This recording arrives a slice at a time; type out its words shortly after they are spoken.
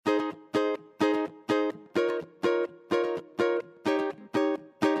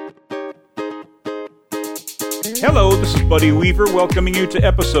Hello, this is Buddy Weaver welcoming you to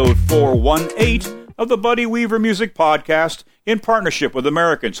episode 418 of the Buddy Weaver Music Podcast in partnership with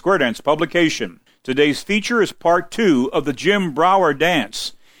American Square Dance Publication. Today's feature is part 2 of the Jim Brauer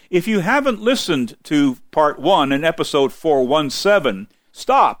Dance. If you haven't listened to part 1 in episode 417,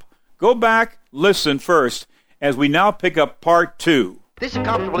 stop, go back, listen first, as we now pick up part 2. This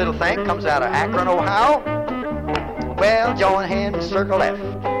comfortable little thing comes out of Akron, Ohio. Well, join hands, circle left,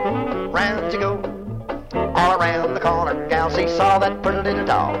 round you go. All around the corner, gal, see, saw that pretty little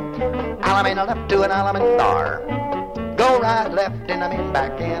doll. Alameda left to an Alameda star. Go right, left, and I'm in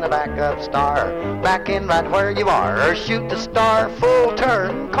back in a back-up star. Back in right where you are, or shoot the star, full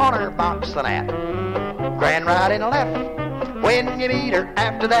turn, corner, box the net. Grand right and left, when you meet her,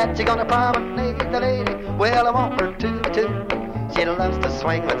 after that you're gonna promenade the lady. Well, I want her to. She loves to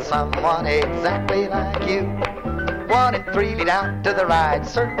swing with someone exactly like you. 1 and 3, lead out to the right,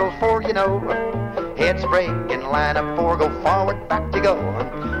 circle 4, you know. Heads break and line up 4, go forward, back you go.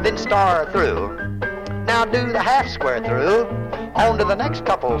 Then star through. Now do the half square through. On to the next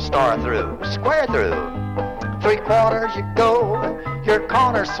couple, star through. Square through. 3/4 you go. Your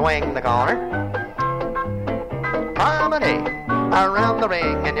corner, swing the corner. Promenade around the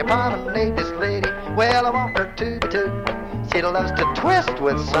ring, and you promenade this lady. Well, I want her to be two. She loves to twist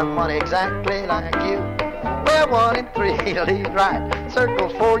with someone exactly like you. Well, 1 and 3, lead right. Circle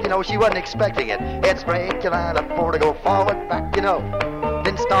 4, you know, she wasn't expecting it. Heads break, you line up 4 to go forward, back, you know.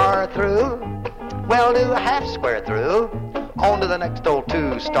 Then star through. Well, do a half square through. On to the next old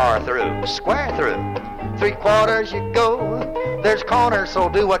 2, star through. Square through. 3/4 you go. There's corners, so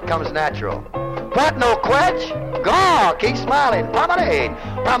do what comes natural. What, no quetch? Gaw, keep smiling. Promenade.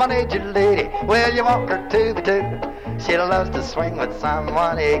 Promenade your lady. Well, you want her to be two. She loves to swing with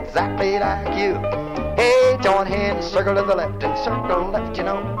someone exactly like you. Hey, join hands, circle to the left and circle left, you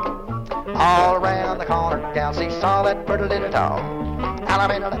know. All around the corner, gal, see, saw that pretty little doll.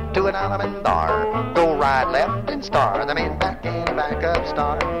 Alameda left to an Alameda star. Go right, left, and star. The man back in, back up,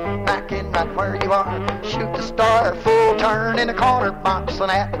 star. Back in right where you are. Shoot the star, full turn in the corner, box the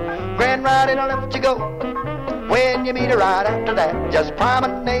net. Grand right and left you go. When you meet her right after that, just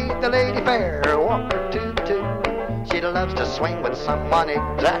promenade the lady fair. Walk her to the 2. She loves to swing with someone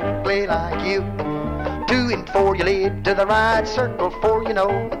exactly like you. 2 and 4, you lead to the right, circle 4, you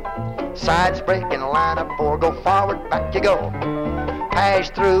know. Sides break and line up 4, go forward, back you go. Pass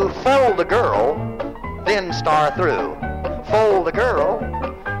through, fold the girl, then star through. Fold the girl,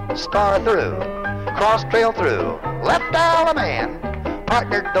 star through. Cross trail through, left out a man,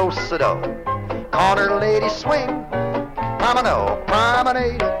 partner do-si-do. Corner lady swing,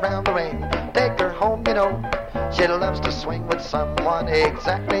 promenade around the ring. Take her home, you know. She loves to swing with someone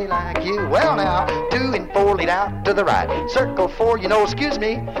exactly like you. Well now, 2 and 4, lead out to the right. Circle 4, you know, excuse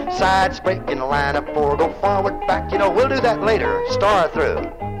me. Sides break and line up 4, go forward, back, you know. We'll do that later. Star through.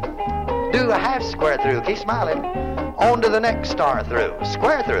 Do a half square through, keep smiling. On to the next star through.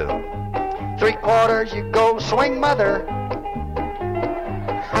 Square through. 3/4 you go, swing mother.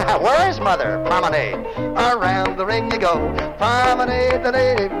 Where is mother? Promenade. Around the ring you go. Promenade the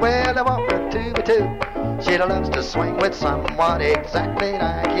lady. Well, I want her to be two. She loves to swing with someone exactly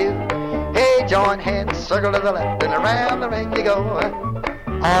like you. Hey, join hands, circle to the left, and around the ring you go.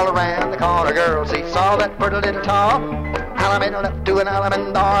 All around the corner, girls, see, saw that pretty little tall. Alameda left to an Alameda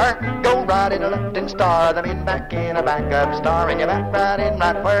star. Go right in the left and star. The men back in a back-up star. And you back right in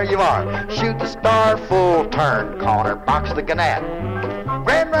right where you are. Shoot the star, full turn, corner, box the gannett.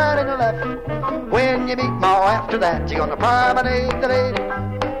 Grand right in the left. When you meet Ma after that, you're gonna promenade the lady.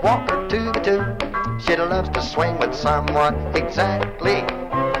 Walk her to the 2. She loves to swing with someone exactly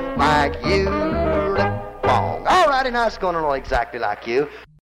like you. Bong. All righty, now it's going to roll exactly like you.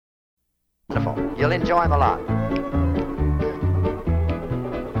 Wonderful. You'll enjoy him a lot.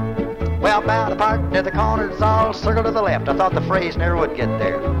 Well, about apart near the corners, all circle to the left. I thought the phrase never would get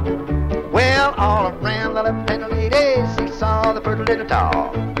there. Well, all around the left-hand lady, she saw the pretty little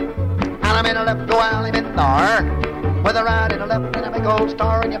doll. Alameda left, go Alameda star. With a right and a left and a big old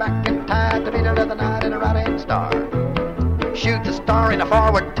star in your back and tied the middle of the night in a right-hand star. Shoot the star in a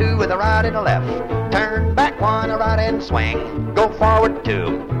forward 2 with a right and a left. Turn back 1, a right-hand swing. Go forward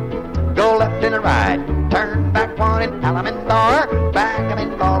 2. Go left and a right. Turn back 1 in Alameda star. Back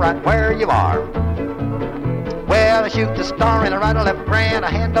in bar right where you are. Well, shoot the star in a right or left grand. A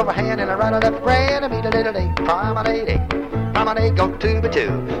hand over hand in a right or left grand. A meet a little day. Promenade. Promenade, go 2 by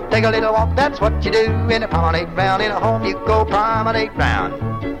 2. Take a little walk, that's what you do. In a promenade round, in a home you go promenade round.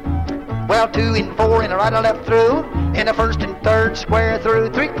 Well, 2 and 4 in a right or left through. In a first and third square through,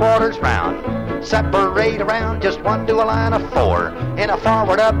 3/4 round. Separate around, just 1 to a line of 4. In a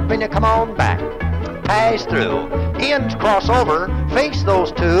forward up and you come on back. pass through. Ends cross over, face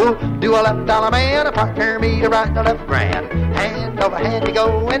those two. Do a left dollar man, a partner meet a right and a left grand. Hand over hand you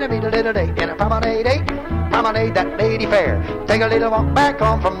go, and a meet a little date, and a promenade eight. Promenade that lady fair. Take a little walk back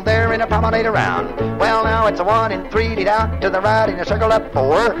home from there and a promenade around. Well, now it's a 1 and 3, lead out to the right in a circle up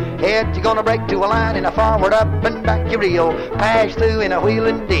 4. Head you're gonna break to a line in a forward up and back you reel. Pass through in a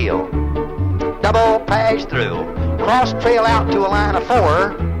wheeling deal. Double pass through. Cross trail out to a line of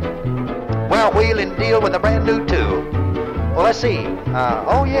 4. Well, wheeling deal with a brand new 2. Well, let's see.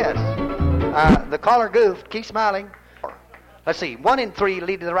 Oh yes. The caller goofed. Keep smiling. Let's see, 1 and 3,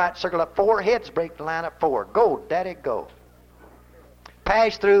 lead to the right, circle up 4, heads break the line up 4. Go, daddy, go.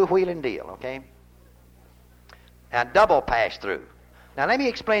 Pass through, wheeling deal, okay? Now, double pass through. Now, let me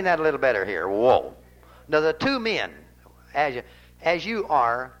explain that a little better here. Whoa. Now, the two men, as you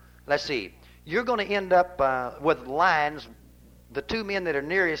are, let's see, you're going to end up with lines. The two men that are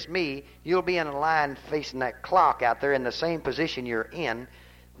nearest me, you'll be in a line facing that clock out there in the same position you're in.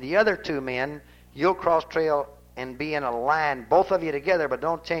 The other two men, you'll cross trail and be in a line, both of you together, but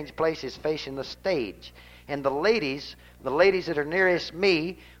don't change places facing the stage. And the ladies that are nearest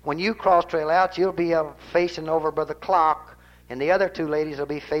me, when you cross trail out, you'll be facing over by the clock, and the other two ladies will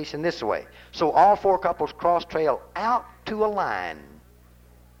be facing this way. So all 4 couples cross trail out to a line.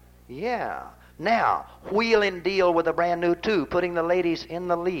 Yeah. Now, wheel and deal with a brand new 2, putting the ladies in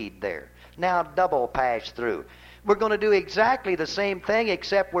the lead there. Now, double pass through. We're going to do exactly the same thing,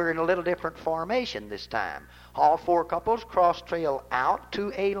 except we're in a little different formation this time. All 4 couples cross trail out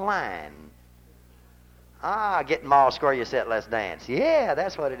to a line. Get them all square your set, let's dance. Yeah,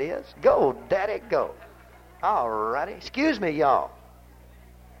 that's what it is. Go, daddy, go. All righty. Excuse me, y'all.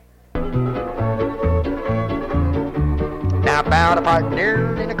 Now bow to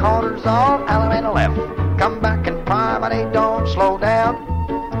partner in the corners all alley and the left. Come back and promenade, don't slow down.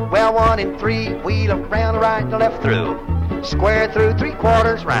 Well, 1 and 3, wheel around the right and the left through. Square through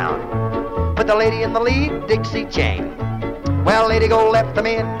 3/4 round. Put the lady in the lead, Dixie chain. Well, lady, go left, the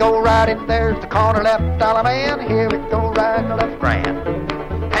men go right, and there's the corner left dollar man. Here we go, right and left grand.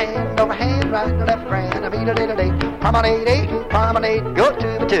 Hand over hand, right and left grand. I meet a little date. Promenade 8 and promenade, go to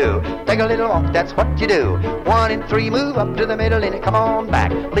the 2. Take a little walk, that's what you do. 1 and 3, move up to the middle and come on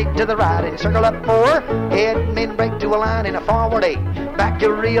back. Lead to the right and circle up 4. Head and then break to a line in a forward 8. Back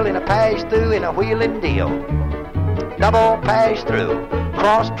to reel in a pass through in a wheeling deal. Double pass through.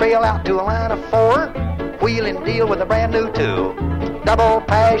 Cross trail out to a line of 4. Wheel and deal with a brand new 2. Double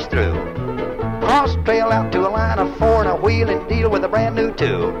pass through. Cross trail out to a line of 4 and a wheel and deal with a brand new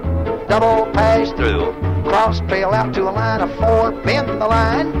 2. Double pass through. Cross trail out to a line of 4. Bend the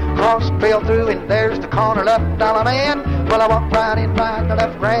line. Cross trail through and there's the corner left dollar man. Well, I walk right in right to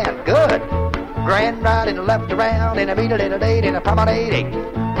left grand. Good. Grand right and left around and I meet a little date in a promenade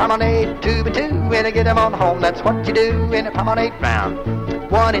 8. Promenade 2 by 2 and I get them on home. That's what you do in a promenade round.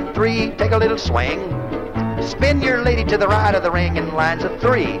 1 and 3, take a little swing. Spin your lady to the right of the ring in lines of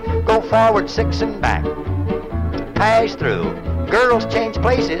 3. Go forward 6 and back. Pass through. Girls change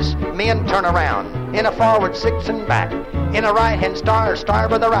places, men turn around. In a forward 6 and back. In a right-hand star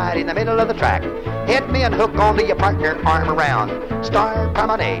by the right in the middle of the track. Head men hook onto your partner, arm around. Star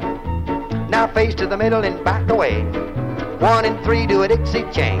promenade. Now face to the middle and back away. 1 and 3, do a Dixie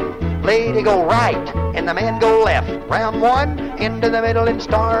chain. Lady go right and the man go left. Round 1, into the middle and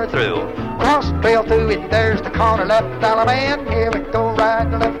star through. Cross trail through and there's the corner left dollar man. Here we go, right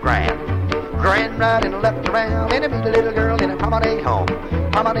and left grand. Grand right and left around and I meet a little girl in a promenade home.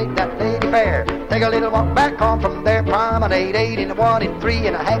 Promenade that lady fair. Take a little walk back home from there. Promenade 8 and a 1 and 3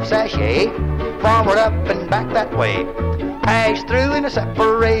 and a half sachet. Forward up and back that way. Pass through and a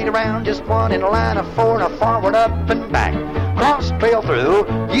separate around. Just 1 in a line of 4 and a forward up and back. Cross trail through,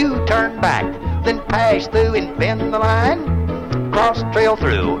 you turn back. Then pass through and bend the line. Cross trail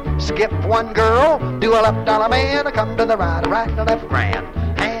through, skip 1 girl. Do a left dollar man, come to the right and a left grand.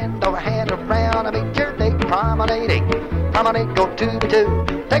 Hand over hand around, I meet your date. Promenade 8, promenade go 2 by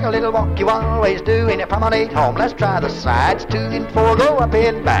 2. Take a little walk you always do in a promenade home. Let's try the sides, 2 and 4, go up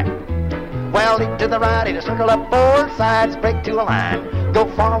and back. Well, lead to the right in a circle up 4 sides, break to a line. Go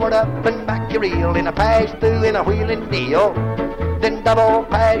forward up and back your reel in a pass through in a wheeling deal. Then double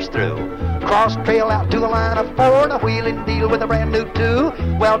pass through. Cross trail out to a line of 4 and a wheeling deal with a brand new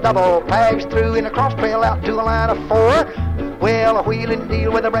 2. Well, double pass through in a cross trail out to a line of 4. Well, a wheeling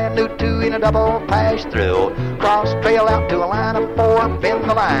deal with a brand new 2 in a double pass through. Cross trail out to a line of 4, bend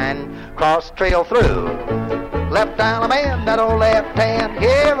the line, cross trail through. Left down a man, that old left hand.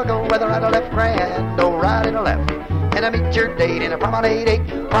 Here we go with a right or left grand. Oh, right and a left. And and I meet your date in a promenade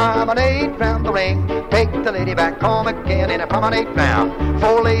 8. Promenade round the ring, take the lady back home again in a promenade round.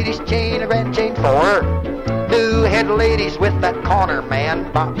 4 ladies chain, a grand chain 4. New head ladies with that corner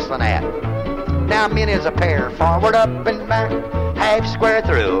man boxing at. Now men is a pair, forward, up, and back, half square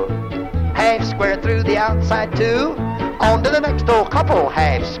through the outside too, on to the next old couple,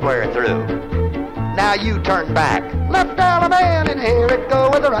 half square through. Now you turn back, left man, and here it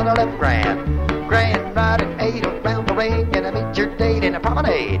go with a right or left grand. Grand right at 8 around the ring, and I meet your date in a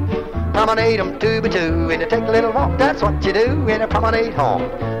promenade. Promenade 'em 2 by 2, and you take a little walk, that's what you do in a promenade home.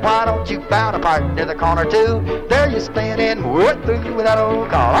 Why don't you bound a partner to the corner too? There you stand in, whoop through with that old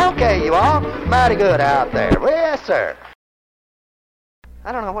call. Okay, you all, mighty good out there. Well, yes, sir.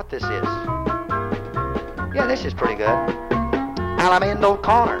 I don't know what this is. Yeah, this is pretty good. Alamando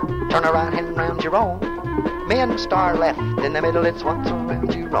corner, turn a right hand round your own. Men star left, in the middle it's once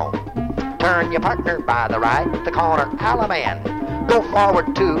around you roam. Turn your partner by the right, the corner, Alaman. Go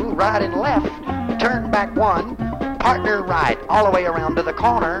forward 2, right and left, turn back 1, partner right, all the way around to the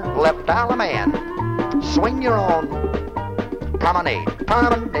corner, left Alaman. Swing your own promenade,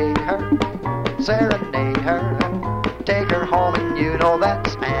 promenade her, serenade her, take her home and you know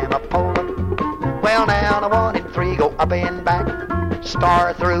that's Amapola. Well now, the 1 and 3 go up and back,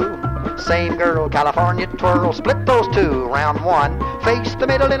 star through, same girl, California twirl, split those 2, round 1, face the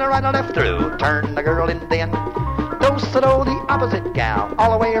middle and a right and left through, turn the girl and then do-sa-do the opposite gal,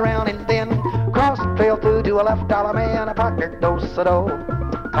 all the way around and then cross the trail through to a left dollar man, a partner, do-sa-do,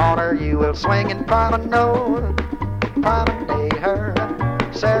 corner you will swing and promenade, promenade her,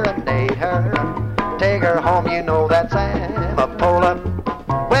 serenade her, take her home, you know that's Amapola.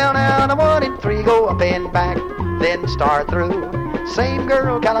 Well now, the 1 and 3 go up and back, then star through, same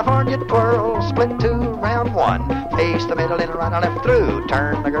girl, California twirl, split 2, round 1, face the middle and a right and left through,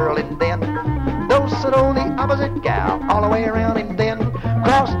 turn the girl and then do-sa-do the opposite gal, all the way around and then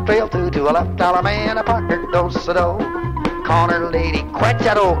cross the trail through to a left dollar man, a partner, do-sa-do, corner lady, quench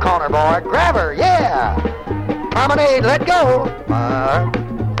that old corner boy, grab her, yeah, promenade, let go,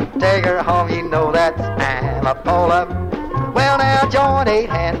 take her home, you know that's Amapola. Well now, join 8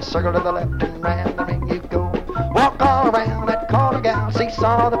 hands, circle to the left and round the ring you go. Walk all around that corner gal,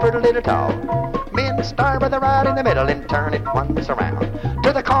 seesaw the pretty little tall. Men start by the right in the middle and turn it once around.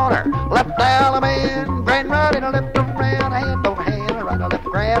 To the corner, left man, grand right and a left around, hand over hand, a right or left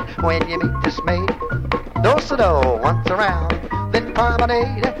grand. When you meet this maid, do-sa-do once around, then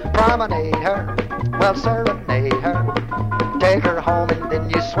promenade, promenade her, well serenade her, take her home and then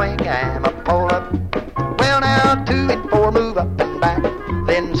you swing Amapola. Well now, 2 and 4 move up and back,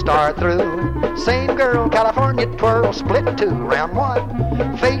 then start through, same girl, California twirl, split 2, round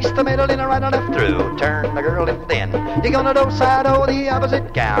 1, face the middle and a right and left through, turn the girl and then you're gonna do-sa-do the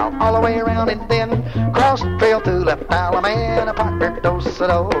opposite gal, all the way around and then cross the trail through left man, a partner,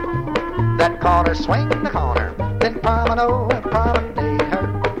 do-sa-do, that corner, swing the corner, then promenade, promenade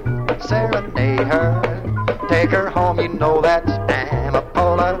her, serenade her, take her home, you know that's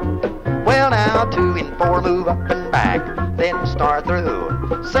Amapola. Well now, 2 and 4 move up and back, then start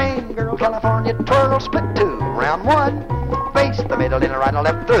through, same girl, California twirl, split 2, round 1, face the middle and a right and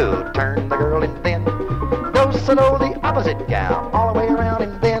left through, turn the girl and then do-sa-do the opposite gal, all the way around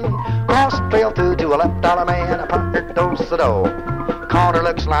and then cross the trail through to a left dollar man, a partner, do-sa-do, corner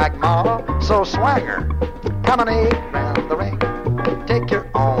looks like ma, so swang her, promenade round the ring, take your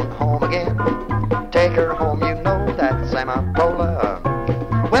own home again, take her home, you know that's Amapola.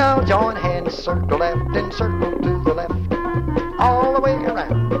 Well, join hands, circle left and circle to the left, all the way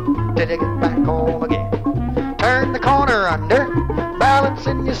around till you get back home again. Turn the corner under, balance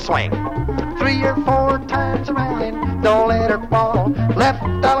in your swing, 3 or 4 times around, don't let her fall. Left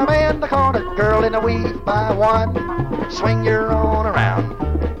dollar man, the corner girl in a weave by 1, swing your own around.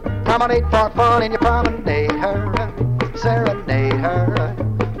 Promenade for fun and you promenade her, serenade her,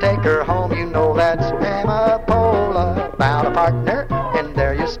 take her home, you know that's Amapola. About a partner, and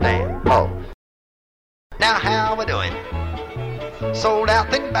there you stand. Oh. Now how we doing? Sold out,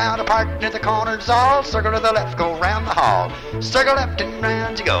 then bound a partner, the corners all, circle to the left, go round the hall, circle left and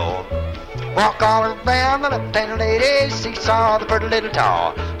round you go. Walk all around the left-hand lady, seesaw the pretty little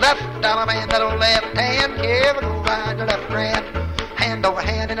tall. Left dollar man, that old left hand, here we go right to left grand. Hand over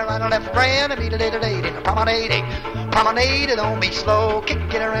hand in a right or left grand, and meet a little lady in a promenade. Promenade, don't be slow, kick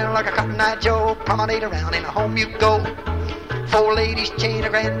it around like a Cotton Eye Joe. Promenade around and home you go. 4 ladies chain, a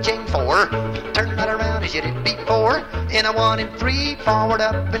grand chain 4. Turn that around as you did before. In a 1 and 3, forward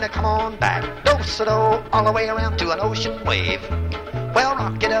up and a come on back. Do-sa-do, all the way around to an ocean wave. Well,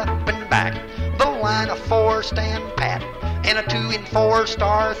 rock it up and back. The line of 4 stand pat, and a 2 and 4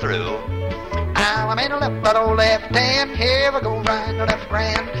 star through. Alameda left, that old left hand. Here we go, right to left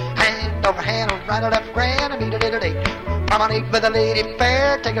grand. Hand over hand, right to left grand. Meet a little date. Promenade with a lady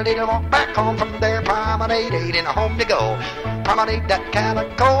fair. Take a little walk back home from there. Promenade 8 and home to go. Promenade that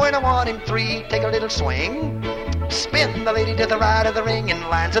calico in a 1 and 3. Take a little swing. Spin the lady to the right of the ring in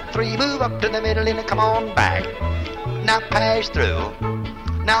lines of 3. Move up to the middle and come on back. Now pass through.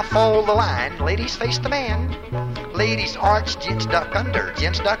 Now fold the line. Ladies face the man. Ladies arch, gents duck under.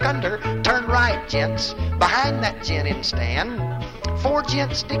 Gents duck under. Turn right, gents. Behind that gent and stand. 4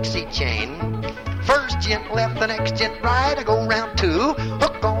 gents Dixie chain. First gent left, the next gent right. I go round 2.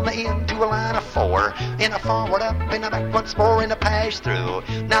 Hook on the end to a line of 4. In a forward up, in a back once more, in a pass through.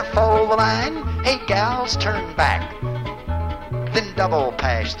 Now fold the line. Hey gals, turn back. Then double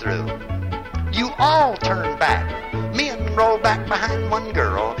pass through. You all turn back. Men roll back behind one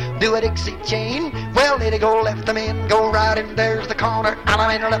girl. Do a Dixie chain. Well, let it go left, the men go right, and there's the corner.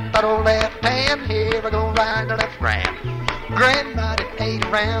 Alameda left, that old left hand. Here we go right to left grand. Grand right at 8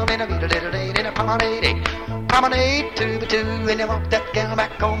 round, and a beat a little 8 in a promenade 8. Promenade 2 by 2, and you walk that gal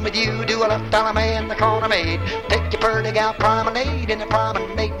back home with you. Do a left Alameda the corner maid. Take your pretty gal promenade, and the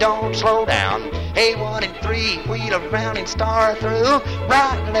promenade don't slow down. A1 and 3, wheel around and star through.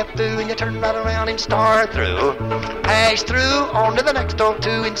 Right and left through, and you turn right around and star through. Pass through, on to the next door 2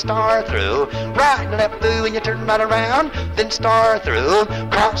 and star through. Right and left through, and you turn right around, then star through.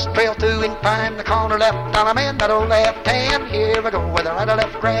 Cross trail through and find the corner left Alameda, that old left hand. Here we go with a right or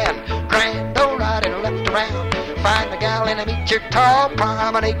left grand. Grand, oh right and left around. Find the gal and meet your tall.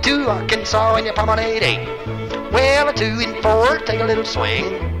 Promenade 2, Arkansas, and you promenade 8. Well, a 2 and 4, take a little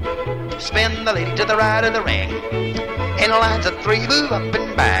swing. Spin the lady to the right of the ring. In lines of 3, move up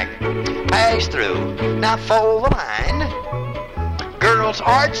and back. Pass through. Now fold the line. Girls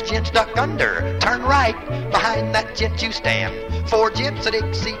arch, gents duck under. Turn right. Behind that gent you stand. 4 gents a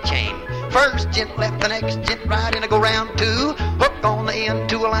Dixie chain. First gent left, the next gent right, and I go round 2. Hook on the end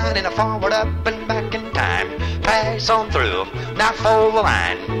to a line, and a forward up and back in time. Pass on through. Now fold the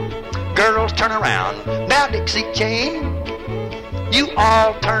line. Girls turn around. Now Dixie chain. You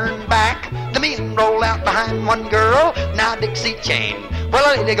all turn back. The men roll out behind one girl. Now Dixie chain.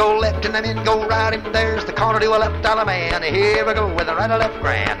 Well, a lady go left and the men go right, and there's the corner to a left Alameda. Here we go with a right or left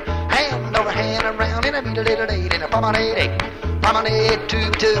grand. Hand over hand around, and a beat a little 8 in a promenade 8. Promenade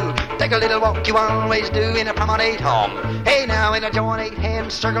 2 2. Take a little walk you always do in a promenade home. Hey now, in a joint 8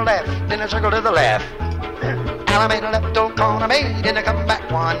 hand circle left, then a circle to the left. Alameda left old corner made, and a come back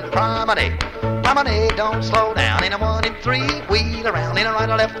 1 promenade. Promenade don't slow down. In a 1 and 3, wheel around, in a right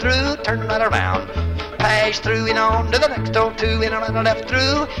or left through, turn right around. Pass through and on to the next door 2, in a right or left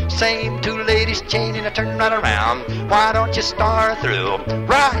through. Same 2 ladies chain, and a turn right around. Why don't you star through?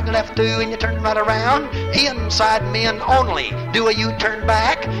 Right and left through, and you turn right around. Inside men only. Do a U-turn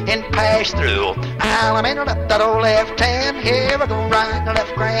back and pass through. Alameda left, that old left hand. Here we go, right and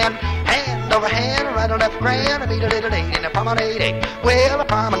left grand. Hand over hand, right or left grand. I beat a little 8 in a promenade 8. Well, a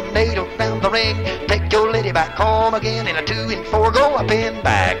promenade around the ring. Take your lady back home again. In a 2 and 4, go up and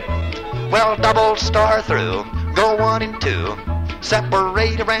back. Well, double star through. Go 1 and 2.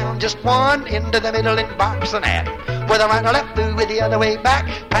 Separate around just 1 into the middle and box the net. With a right or left through with the other way back.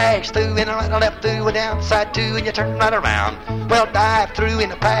 Pass through in a right or left through with the outside 2, and you turn right around. Well, dive through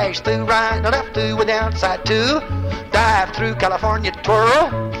in a pass through, right or left through with the outside 2. Dive through California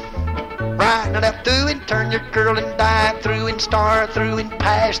twirl. Right and left through and turn your girl and dive through and star through and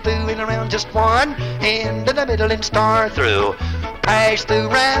pass through and around just 1. Into the middle and star through. Pass through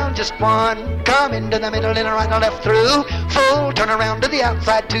round just 1. Come into the middle and a right and left through. Full turn around to the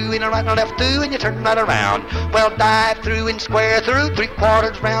outside 2 and a right and left through, and you turn right around. Well, dive through and square through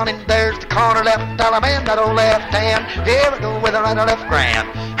 3/4 round, and there's the corner left Alameda, that old left hand. Here we go with a right and left grand.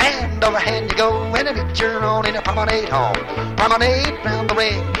 Hand over hand you go, and a picture on in a promenade home. Promenade round the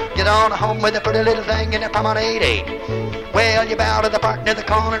ring. Get on home with a pretty little thing in a promenade 8. Well, you bow to the partner, the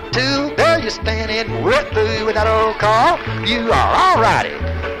corner 2. There you stand in right through with that old call. You are all righty.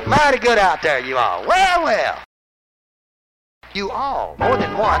 Mighty good out there, you all. Well, well. You all, more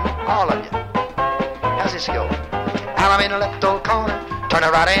than one, all of you. How's this go? Alameda left old corner, turn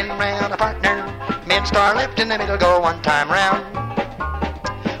a right and round a partner. Men star left in the middle, go 1 time round.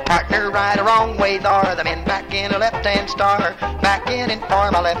 Partner right or wrong way there, the men back in a left-hand star. Back in and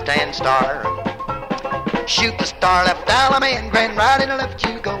form a left-hand star. Shoot the star left, Alameda, grand right and left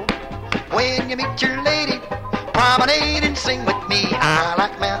you go. When you meet your lady, promenade and sing with me. I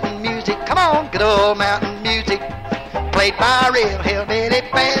like mountain music, come on, good old mountain music. Played by a real hillbilly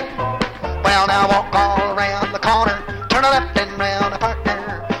band. Well, now walk all around the corner, turn a left and round a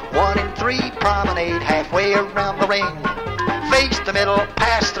partner. 1 and 3, promenade halfway around the ring. Face the middle,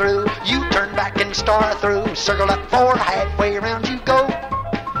 pass through, you turn back and star through. Circle up 4, halfway around you go.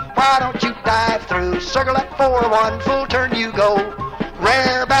 Why don't you dive through? Circle up 4, 1 full turn you go.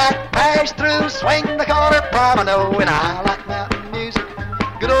 Rear back, pass through, swing the corner, promenade. And I like mountain music,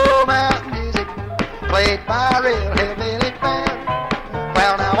 good old mountain music, played by a real hillbilly band.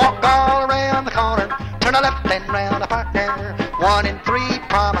 Well, now walk all around the corner, turn a left and round a partner. 1 and 3,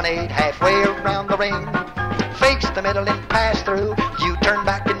 promenade, halfway around the ring. Face the middle and pass through. You turn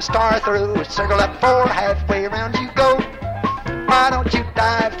back and star through. Circle up 4, halfway around you go. Why don't you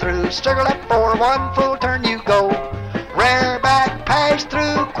dive through? Circle up 4, 1 full turn you go. Rear back, pass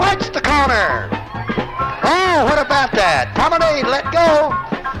through, quench the corner. Oh, what about that? Promenade, let go.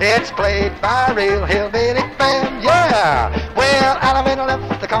 It's played by a real hillbilly band, yeah. Well, out of middle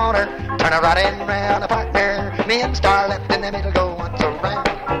left the corner, turn a right and round a partner. Men star left in the middle, go once around.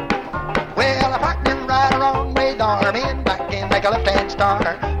 Well, a partner right or wrong way there. Men back in, make a left-hand star.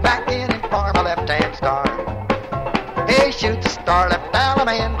 Back in and form a left-hand star. Hey, shoot the star left down a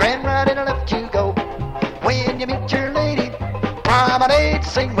man, grand right and a left you go. When you meet your lady, promenade,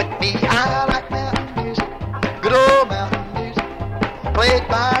 sing with me. I like mountain music, good old mountain music, played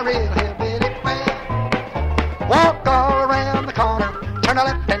by a real hillbilly band. Walk all around the corner, turn a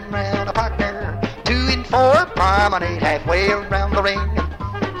left and round a partner. 2 and 4, promenade, halfway around the ring.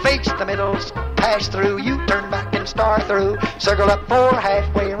 Face the middles, pass through, you turn back and star through. Circle up 4,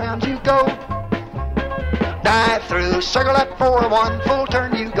 halfway around you go. Dive through, circle up 4, 1 full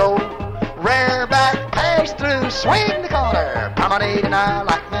turn you go. Rear back, pass through, swing the corner. Promenade, and I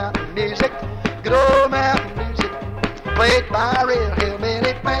like mountain music, good old mountain music, played by a real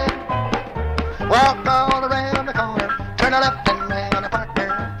hillbilly band. Walk all around the corner, turn a left and round a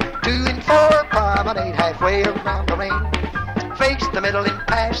partner. 2 and 4, promenade, halfway around the ring. Face the middle and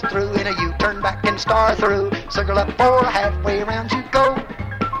pass through. In a U-turn back and star through. Circle up 4, halfway around you go.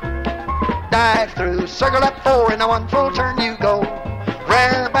 Dive through, circle up 4, in a 1 full turn you go.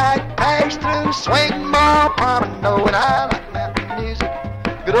 Rear back, pass through, swing ball, promenade. And I like mountain music,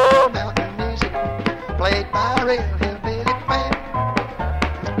 good old mountain music, played by a real hillbilly band.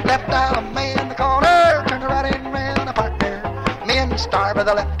 Left out a man in the corner, turn right and round a partner. Men star by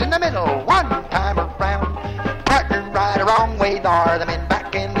the left in the middle, 1 time around. Partner right or wrong way there. The men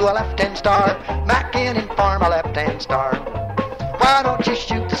back into a left-hand star. Back in and form a left-hand star. Why don't you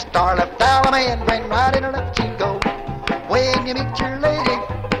shoot the star left down a man, grand right and left you go. When you meet your lady,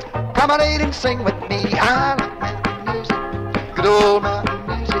 promenade and sing with me. I like mountain music, good old mountain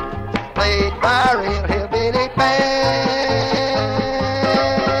music, played by a real hillbilly band.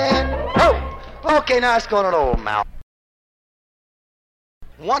 Oh, okay, now it's going on old mountain.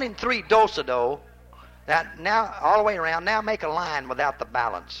 1 and 3, do-so-do. Now, all the way around, now make a line without the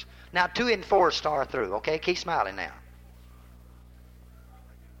balance. Now, 2 and 4, star through, okay? Keep smiling now.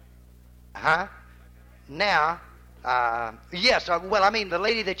 Now, yes, well, I mean, the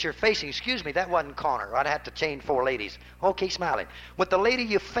lady that you're facing, excuse me, that wasn't corner. I'd have to chain 4 ladies. Oh, keep smiling. With the lady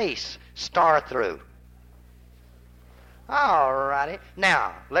you face, star through. All righty.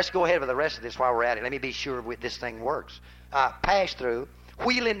 Now, let's go ahead with the rest of this while we're at it. Let me be sure this thing works. Pass through,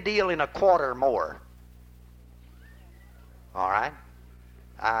 wheel and deal in a quarter more. All right.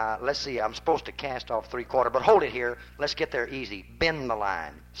 Let's see. I'm supposed to cast off 3/4, but hold it here. Let's get there easy. Bend the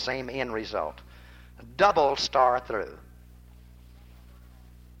line. Same end result. Double star through.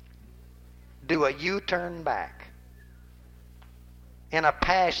 Do a U-turn back. And a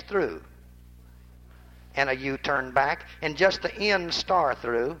pass through. And a U-turn back. And just the end star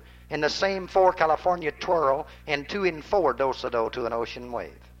through. And the same 4 California twirl. And 2 and 4 do-so-do to an ocean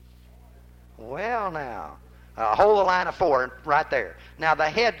wave. Well, now. Hold the line of 4 right there. Now the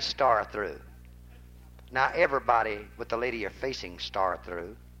head star through. Now everybody with the lady you're facing star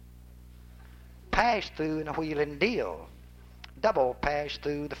through. Pass through in a wheel and deal. Double pass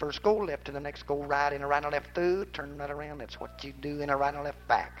through. The first go left and the next go right in a right and left through. Turn right around. That's what you do in a right and left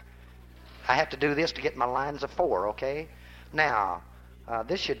back. I have to do this to get my lines of 4, okay? Now,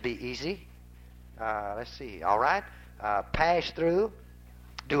 this should be easy. Let's see. All right. Pass through.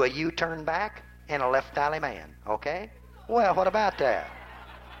 Do a U-turn back. And a left alley man, okay? Well, what about that?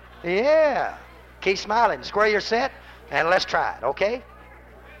 Yeah. Keep smiling. Square your set, and let's try it, okay?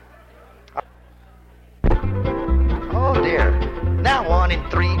 Oh, dear. Now 1 and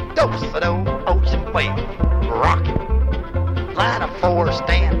 3, do-so-do, ocean wave, rock it. Line of 4,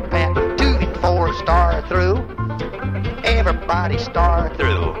 stand pat, 2 and 4, star through. Everybody star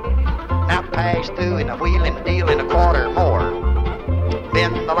through. Now pass through in a wheel and deal in a quarter more.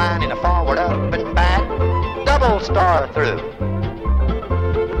 Bend the line in a forward, up and back. Double star through.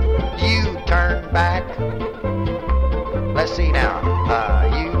 U-turn back. Let's see now.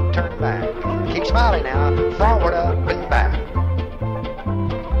 U-turn back. Keep smiling now, forward, up, and back.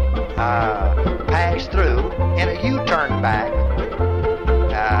 Pass through, and a U-turn back.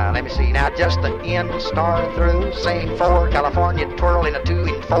 Let me see now, just the end, star through, same 4, California twirl in a 2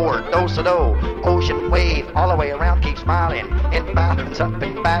 and 4, do-sa-do, ocean wave, all the way around, keep smiling, and balance up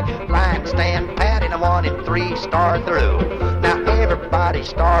and back, line, stand, pat in a 1 and 3, star through. Now everybody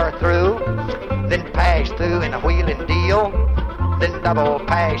star through, then pass through in a wheel and deal, then double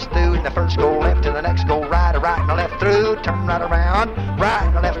pass through, and the first go left and the next go right, a right and a left through, turn right around, right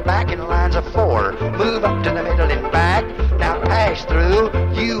and a left back in lines of 4, move up to the middle and back, now pass through,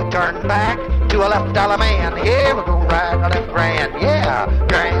 U-turn back to a left dollar man, here we go right and a left grand, yeah,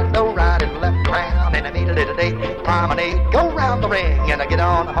 grand, no right and left round, and I meet a little date, promenade, go round the ring, and I get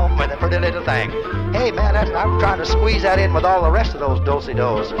on home with a pretty little thing. Hey man, I'm trying to squeeze that in with all the rest of those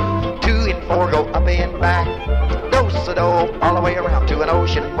do-si-dos. 2 and 4 go up and back, do-si-do, all the way around to an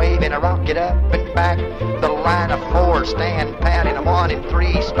ocean wave and a rocket up and back. The line of 4, stand pat in a 1 and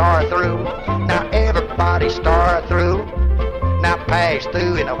 3, star through. Now everybody star through. Now pass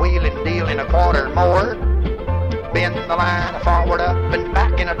through in a wheel and deal in a quarter more. Bend the line forward, up and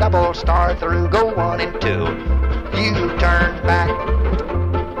back in a double star through. Go 1 and 2. U-turn back.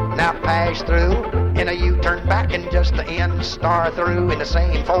 Now pass through in a U-turn back and just the end, star through in the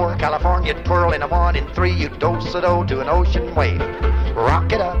same 4, California twirl in a 1 and 3, you do-sa-do to an ocean wave.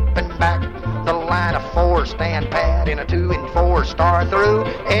 Rock it up and back, the line of 4, stand pat in a 2 and 4, star through,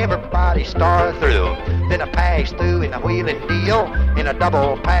 everybody star through. Then a pass through in a wheel and deal, in a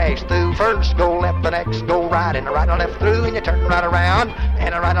double pass through, first go left, the next go right, and a right and a left through, and you turn right around,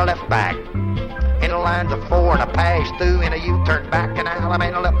 and a right and a left back. In the lines of 4 and a pass through in a U-turn back and I'll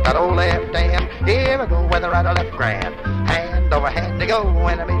and a left, that old left hand. Here we go with a right or left grand. Hand over hand to go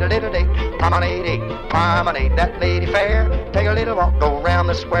and I meet a little date. Promenade that lady fair. Take a little walk, go round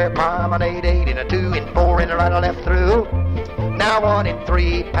the square. Promenade 8 in a 2 and 4 in a right or left through. Now 1 and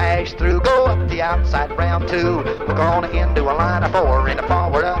 3 pass through. Go up the outside round 2. We're gonna end to a line of 4 and a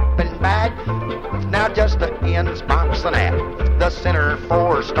forward up and back. Now just the ends box the net. The center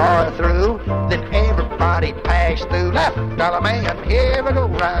 4 star through. Then everybody pass through. Left dollar man. Here we go.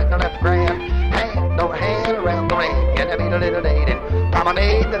 Right and left grand. Hand over hand around the ring. And I meet a little date and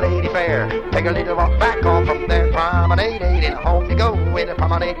promenade the lady fair. Take a little walk back home from there. Promenade 8 and home you go in a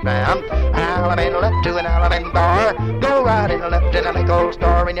promenade round. Alabama left to an Alabama bar. Go right and left and I make old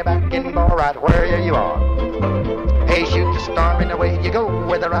star in your back and bar right where you are. Hey, shoot the star in the way you go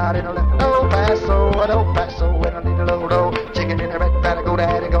with a right and a left. Oh, Paso, and a little old chicken in a red fat, go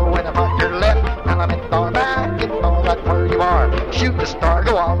daddy, go and a partner left. Alabama star back and bar right where you are. Shoot the star,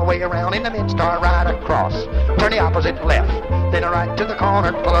 go all the way around in the mid star right across. Turn the opposite left, then a right to the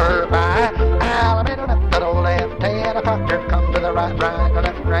corner, pull her by. Alabama left, that old left hand, a partner come to the right, right, the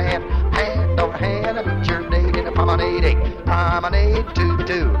left hand. Hand over hand, I meet your date in a promenade 8. Promenade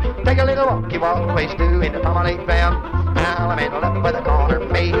 2-2. Take a little walk, you always do in the promenade round. Alabama left with a corner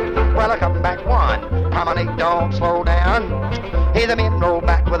made. Well, I come back 1. Promenade, don't slow down. Hey, the men roll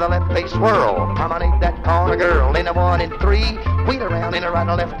back with a left face swirl. Promenade that corner girl in a 1 and 3. Wheel around in a right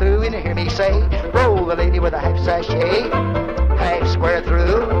and left through, and you hear me say, roll the lady with a half sachet. Half square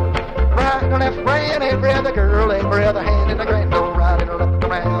through. Right and left ran, every other girl, every other hand in the grand old right and left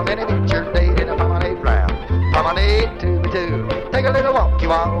around. And it meets your date in a promenade round. Promenade 2-2. Take a little walk,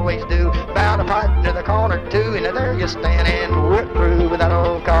 you always do. Bound apart to the corner 2, and there you stand and whip through with that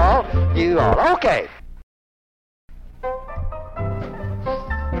old call. You are okay.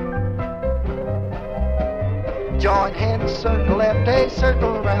 Join hands, circle left, a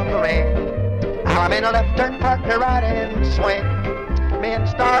circle around the ring. I'm in a left turn, partner right and swing. Men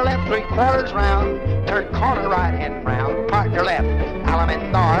star left 3/4 round, turn corner right and round, partner left, Alaman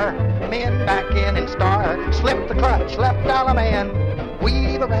star, men back in and star, slip the clutch, left Alaman,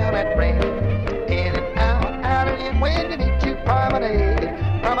 weave around that ring, in and out and in, when you need to promenade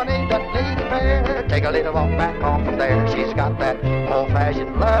that lady fair, take a little walk back home from there, she's got that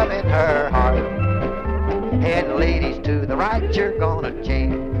old-fashioned love in her heart, and ladies to the right, you're gonna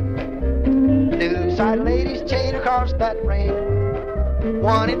chain, new side ladies chain across that ring,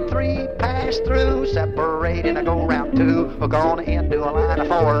 1 and 3 pass through, separate and I go round 2. We're gonna end to a line of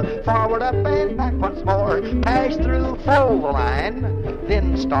 4. Forward up and back once more. Pass through, fold the line,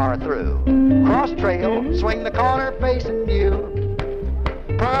 then star through. Cross trail, swing the corner facing you.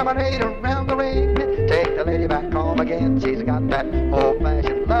 Promenade around the ring, take the lady back home again. She's got that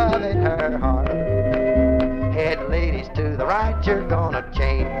old-fashioned love in her heart. Head ladies to the right, you're gonna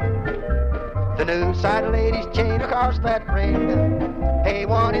chain. The new side ladies chain across that ring. Hey,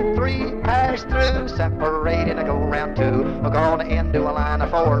 1 and 3, pass through, separate and go round 2. We're gonna end to a line of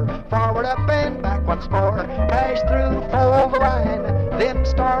 4. Forward, up, and back once more. Pass through, fold the line, then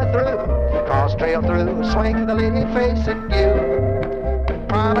start through. Cross trail through, swing the lady facing you.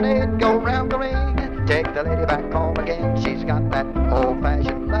 Promenade, go round the ring. Take the lady back home again. She's got that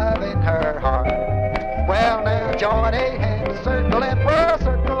old-fashioned love in her heart. Well, now join a hand, circle and whirl,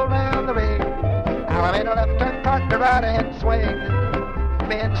 circle around the ring. Element left turn, partner right and swing.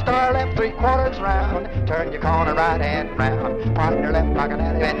 Bend star left 3/4 round. Turn your corner right hand round. Partner left like an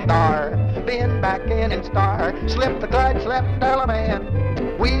alley and star. Bend back in and star. Slip the clutch left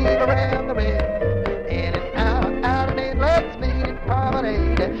element. Weave around the ring. In and out, out and in. Let's meet in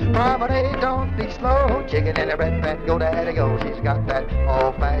promenade. Promenade, don't be slow. Chicken in a red fat, go daddy go. She's got that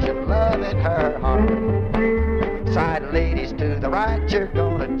old-fashioned love in her heart. Side ladies to the right, you're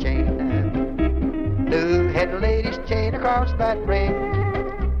gonna chain. New head ladies chain across that ring.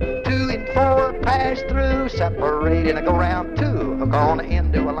 2 and 4, pass through, separate and go round 2. We're gonna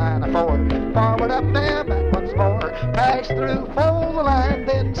end to a line of 4. Forward, up, and back once more. Pass through, fold the line,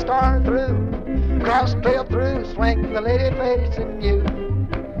 then start through. Cross trail through, swing the lady facing you.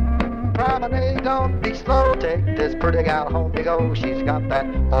 Promenade, don't be slow. Take this pretty gal home to go. She's got that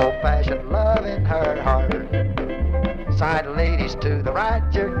old-fashioned love in her heart. Side ladies to the right,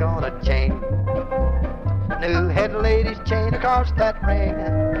 you're gonna chain. New head ladies chain across that ring.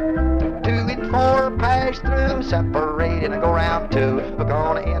 2 and 4, pass through, separate and go round 2. We're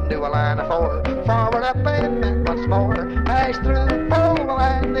gonna end to a line of 4. Forward, up, and back once more. Pass through, fold the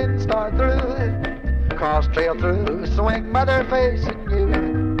line, then start through. Cross trail through, swing mother facing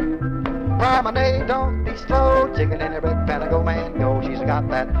you. Promenade, don't be slow. Chicken in a red pan, go man go. She's got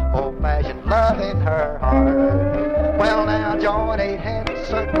that old-fashioned love in her heart. Well, now join a hand,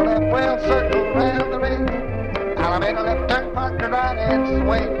 circle left, well, circle round the ring. Alabama left turn, partner right and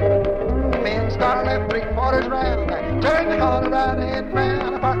swing. Men star left 3/4 round. Turn the corner right and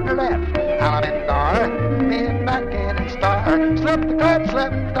round, partner left. Alabama star, men back in and star. Slip the clutch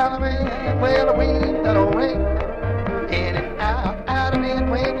left, Alabama, well, weave that old ring. In and out, out and in,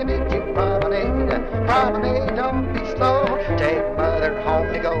 when you need to promenade. Promenade, don't be slow. Take mother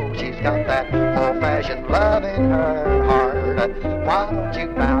home to go. She's got that old-fashioned love in her heart. Why don't you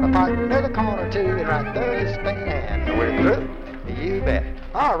bound a partner the corner to and right there you stand. We're through. You bet.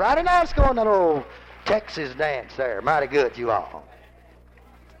 All righty, now let's go on that old Texas dance there. Mighty good, you all.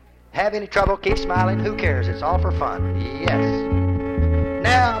 Have any trouble, keep smiling. Who cares? It's all for fun. Yes.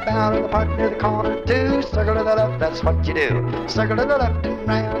 Now bound in the partner the corner to. Circle to the left, that's what you do. Circle to the left and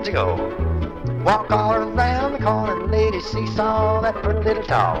round you go. Walk all around the corner, ladies, seesaw that pretty little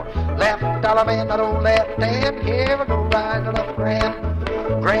tall. Left dollar man, that old left hand. Here we go, right to left grand.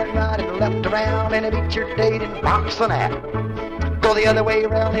 Grand right and left around, and it beats your date in box and that. Go the other way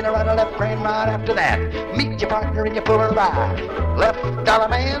around, in a right or left, grand right after that. Meet your partner and you pull her by. Left dollar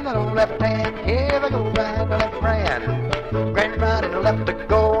man, that old left hand. Here we go, right to left grand. Grand right and left to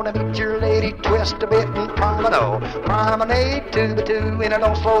go, and meet your lady, twist a bit and promenade. Promenade to the 2, and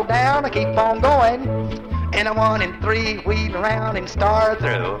don't slow down, keep on going. And a 1 and 3, wheel around and start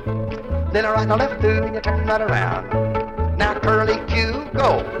through. Then a right and a left through, and you turn right around. Now curly Q,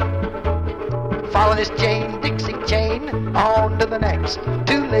 go. Follow this chain, Dixie chain, on to the next.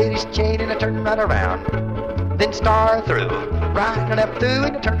 2 ladies chain and a turn right around. Then star through, right and left through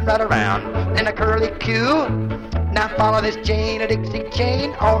and a turn right around. Then a curly Q. Now follow this chain, a Dixie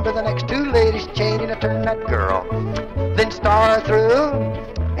chain, on to the next. 2 ladies chain and a turn that girl. Then star through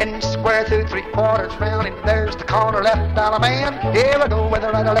and square through 3/4 round, and there's the corner left dollar man. Here we go with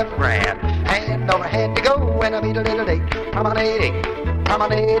a right or left grand. Hand over hand to go, and I meet a little date. Promenade,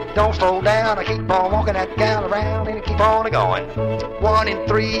 promenade, don't slow down. I keep on walking that gal around, and I keep on going. 1 and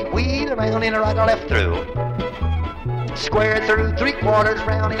 3, wheel around, and a right or left through. Square through 3/4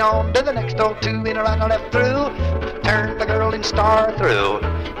 round, and on to the next. 2 in a right or left through. Turn the girl and star through.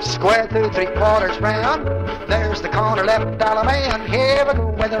 Square through 3/4 round. There's the corner left dollar man. Here we go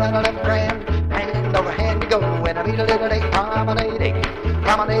with a right or left grand. Hand over hand to go, and I meet a little late. Promenade,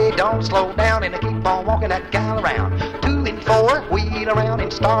 promenade, don't slow down, and I keep on walking that gal around. 2 and 4, wheel around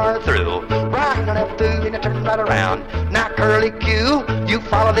and star through. Right and left through, and I turn right around. Now curly Q, you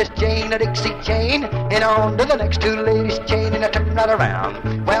follow this chain, a Dixie chain, and on to the next. 2 ladies chain, and I turn right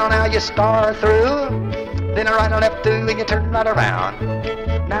around. Well, now you star through. Then I right and left through, and you turn right around.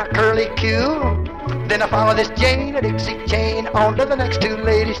 Now curly Q. Then I follow this chain, a Dixie chain, on to the next. 2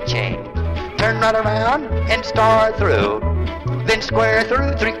 ladies chain. Turn right around and star through. Then square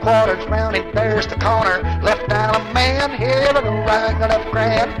through 3/4 round, and there's the corner. Left down a man, here we go, right to left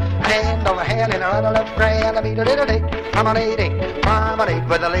grand. Hand over hand and a right to left grand. I mean a little day, promenade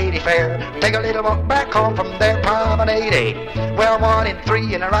with a lady fair. Take a little walk back home from there, promenade. Well, 1 and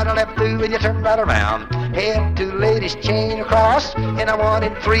 3 and a right to left through, and you turn right around. Head to ladies chain across, and a 1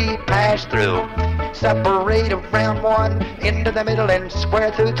 and 3 pass through. Separate around 1 into the middle and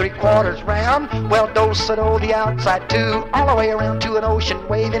square through 3/4 round. Well, do-sa-do the outside 2, all the way around to an ocean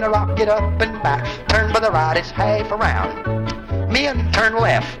wave in a rocket up and back. Turn by the right, it's half around. Men turn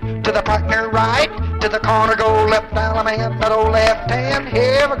left to the partner right, to the corner go left down a man, that old left hand.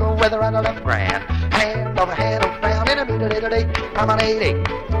 Here we go with a right or left grand. Hand over hand around in a little day, promenade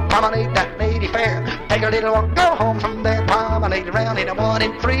that lady fair. Take a little walk, go home from there, promenade around in a 1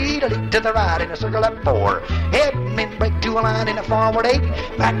 and 3 to the right in a circle up 4. Head and break to a line in a forward 8.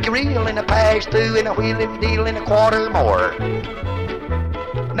 Back your reel in a pass through in a wheel and deal in a quarter more.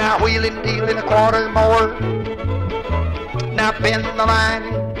 Now wheel and deal in a quarter more. Now bend the line,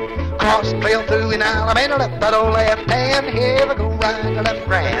 cross trail through in Alabama, left that old left hand. Here we go, right to left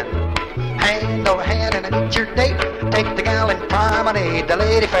grand. Hand over hand and meet your date. Take the gal and promenade the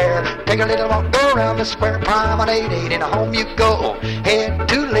lady fair. Take a little walk, go around the square, promenade, and home you go. Head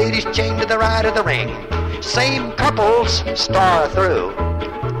to ladies chained to the right of the ring. Same couples star through.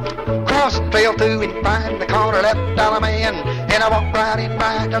 Cross trail through and find the corner, left down a man, and I walk right in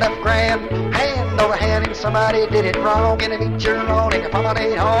right to left grand. Hand over hand and somebody did it wrong, and I meet your own and you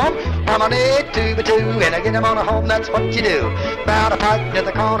promenade home. Promenade 2 by 2 and I get them on a home, that's what you do. Bout a part to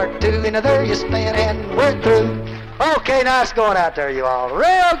the corner 2 and there you stand and we're through. Okay, nice going out there, you all.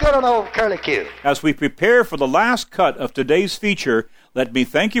 Real good on old Curly Q. As we prepare for the last cut of today's feature, let me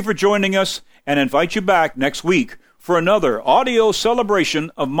thank you for joining us and invite you back next week for another audio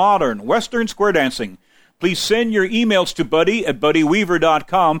celebration of modern Western square dancing. Please send your emails to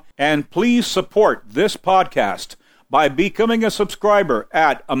buddy@buddyweaver.com, and please support this podcast by becoming a subscriber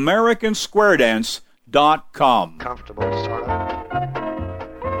at americansquaredance.com. Comfortable, sort of.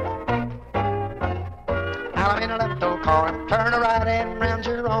 I'm in a left old corner, turn a right and round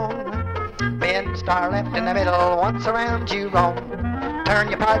your own. Bend, star left in the middle, once around you roam. Turn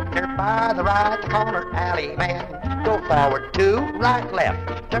your partner by the right, the corner alley man. Go forward 2, right,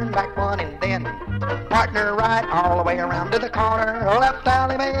 left, turn back 1 and then partner right all the way around to the corner, left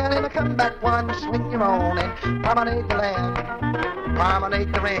alley man, and come back 1, swing your own and promenade the land,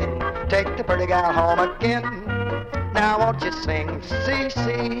 promenade the ring, take the pretty gal home again. Now won't you sing,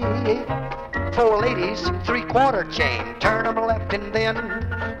 C-C? 4 ladies, 3/4 chain, turn them left and then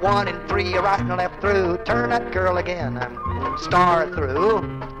 1 and 3, a right and a left through, turn that girl again, star through,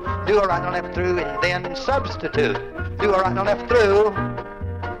 do a right and a left through and then substitute, do a right and a left through,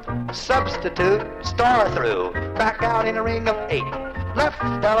 substitute, star through, back out in a ring of 8, left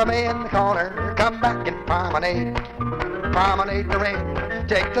element in the corner, come back and promenade, promenade the ring,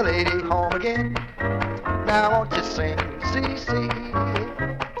 take the lady home again. Now won't you sing, C-C?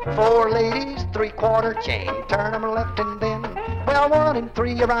 4 ladies, 3/4 chain, turn them left and then, well 1 and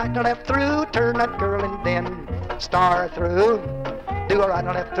 3, a right and a left through, turn that girl and then star through, do a right and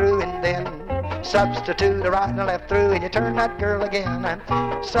a left through and then substitute, a right and a left through, and you turn that girl again,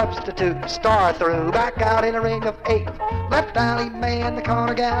 substitute, star through, back out in a ring of 8, left alley man, the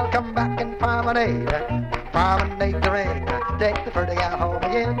corner gal, come back and promenade, promenade the ring, take the pretty gal home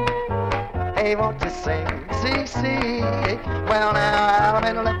again. Hey, won't you sing, C-C? Well, now, I'm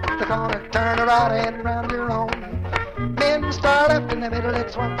in the left the corner, turn a right and round your own. Men star left in the middle,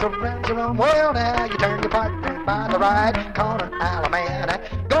 it's once around your own. Well, now, you turn your partner by the right corner, man.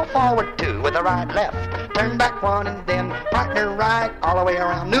 Go forward 2 with the right, left. Turn back 1 and then partner right, all the way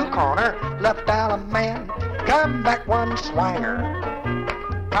around new corner, left man. Come back 1, swanger.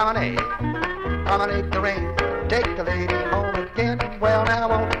 Promenade, promenade the ring, take the lady home again. Well, now,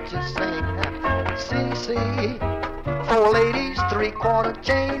 won't you sing? C-C, 4 ladies, 3/4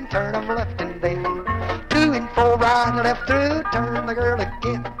 chain, turn them left and then 2 and 4, right and left through, turn the girl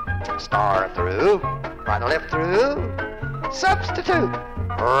again, star through, right and left through, substitute,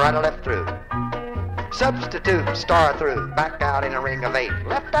 right and left through, substitute, star through, back out in a ring of 8,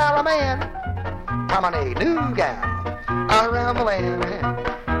 left out man, promenade, new gal, around the land,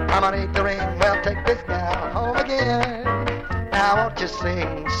 promenade the ring, well take this gal home again. Now won't you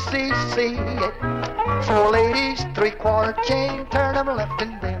sing, C-C? 4 ladies, 3/4 chain, turn them left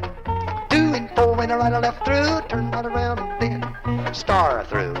and then 2 and 4 and a right and left through, turn right around and then star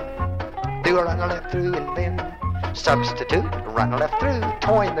through, do a right and left through and then substitute, right and left through,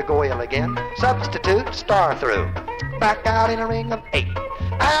 toin the goyle again, substitute, star through, back out in a ring of 8,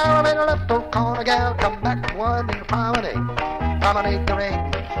 out in a left old corner gal, come back 1 in a promenade, promenade the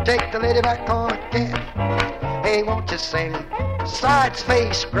ring, take the lady back home again. Hey, won't you sing sides,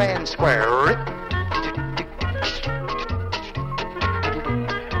 face, grand, square?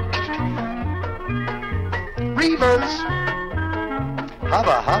 Reverse,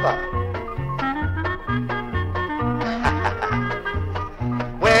 hubba, hubba.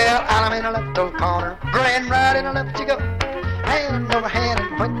 Well, I'm in a left old corner, grand right in the left you go. Hand over hand,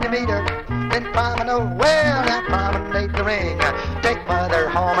 and when you meet her, then promenade, well, now promenade the ring, take mother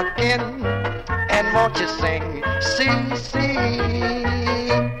home again, and won't you sing, C-C.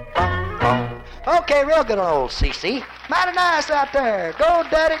 Okay, real good on old C.C. Mighty nice out there. Go,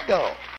 Daddy, go.